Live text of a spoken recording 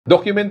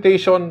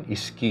Documentation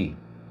is key.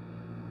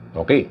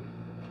 Okay.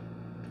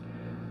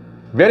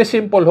 Very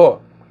simple ho.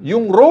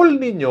 Yung role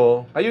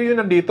ninyo, kayo yun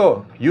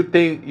nandito.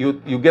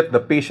 You get the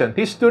patient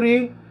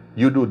history,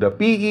 you do the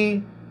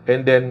PE,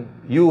 and then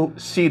you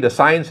see the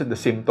signs and the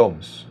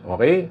symptoms.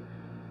 Okay?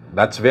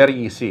 That's very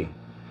easy.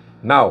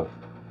 Now,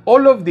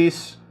 all of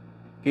this,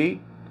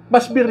 okay,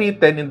 must be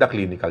written in the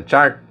clinical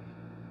chart.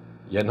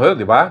 Yan ho,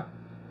 di ba?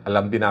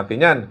 Alam din natin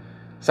yan.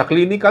 Sa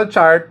clinical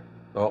chart,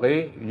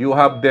 okay, you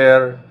have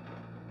there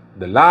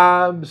the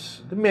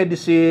labs, the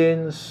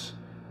medicines,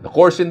 the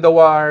course in the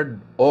ward,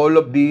 all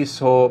of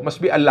these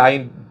must be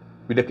aligned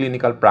with the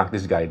clinical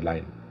practice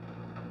guideline.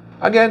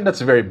 Again,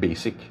 that's very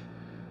basic.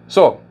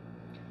 So,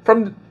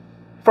 from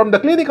the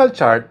clinical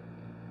chart,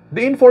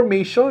 the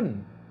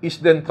information is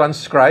then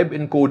transcribed,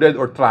 encoded,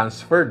 or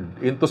transferred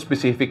into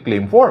specific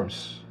claim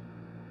forms.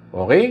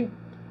 Okay?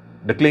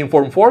 The claim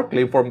form 4,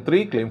 claim form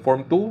 3, claim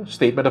form 2,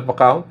 statement of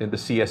account, and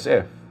the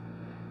CSF.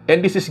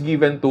 And this is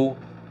given to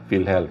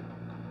PhilHealth,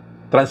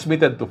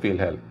 transmitted to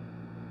PhilHealth.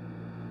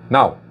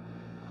 Now,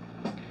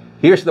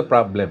 here's the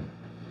problem.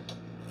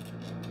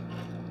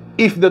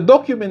 If the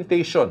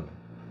documentation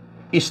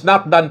is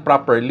not done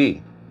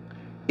properly,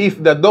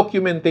 if the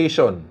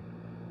documentation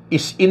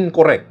is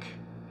incorrect,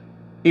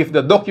 if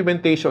the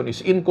documentation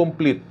is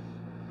incomplete,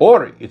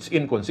 or it's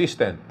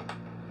inconsistent,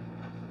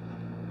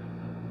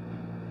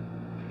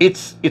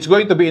 it's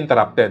going to be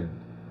interrupted.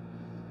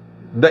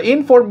 The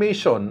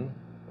information,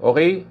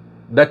 okay,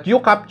 that you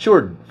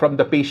captured from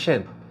the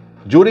patient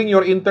during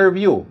your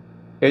interview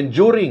and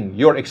during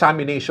your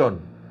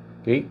examination,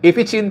 okay, if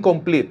it's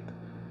incomplete,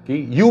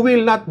 okay, you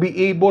will not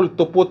be able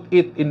to put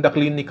it in the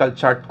clinical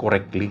chart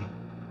correctly.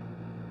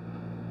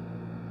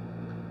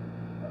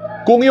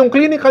 Kung yung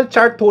clinical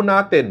chart ho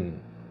natin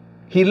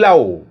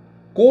hilaw,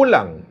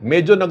 kulang,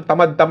 medyo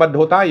nagtamad-tamad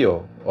ho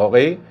tayo,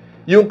 okay?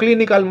 Yung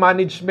clinical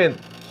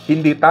management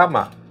hindi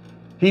tama,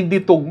 hindi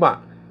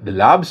tugma, the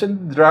labs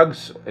and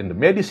drugs and the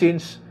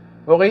medicines,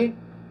 okay,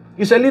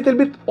 is a little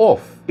bit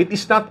off. It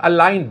is not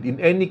aligned in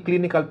any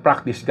clinical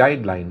practice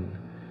guideline.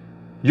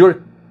 Your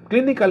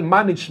clinical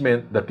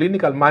management, the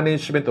clinical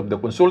management of the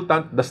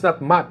consultant does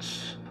not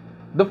match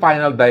the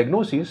final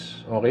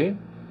diagnosis, okay?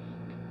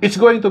 It's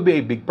going to be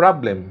a big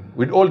problem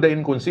with all the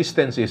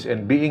inconsistencies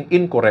and being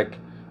incorrect,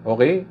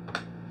 okay?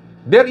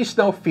 There is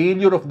now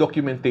failure of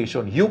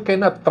documentation. You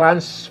cannot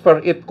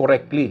transfer it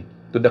correctly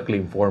to the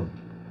claim form.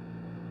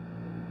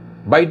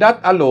 By that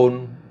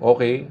alone,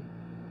 okay,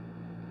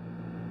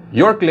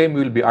 your claim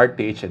will be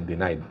RTH and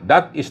denied.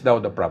 That is now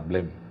the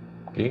problem.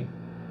 Okay?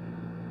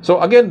 So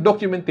again,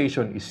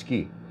 documentation is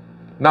key.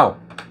 Now,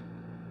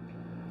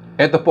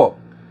 eto po,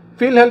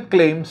 PhilHealth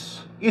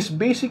claims is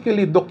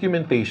basically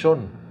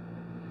documentation.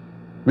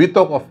 We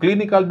talk of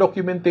clinical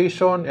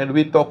documentation and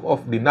we talk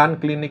of the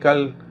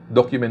non-clinical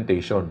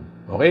documentation.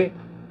 Okay?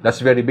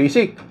 That's very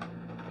basic.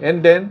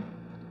 And then,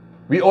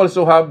 we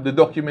also have the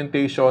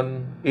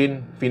documentation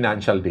in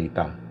financial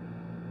data.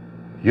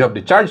 You have the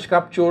charge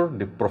capture,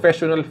 the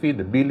professional fee,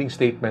 the billing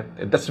statement,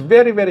 and that's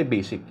very, very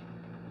basic.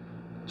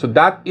 So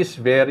that is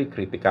very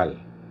critical.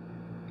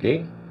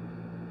 Okay?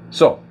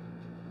 So,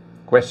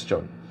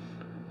 question.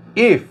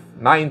 If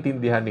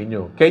naintindihan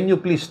ninyo, can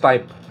you please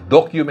type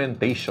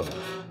documentation?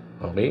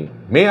 Okay?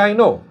 May I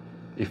know?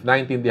 If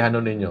naintindihan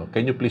ninyo,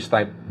 can you please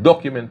type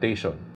documentation?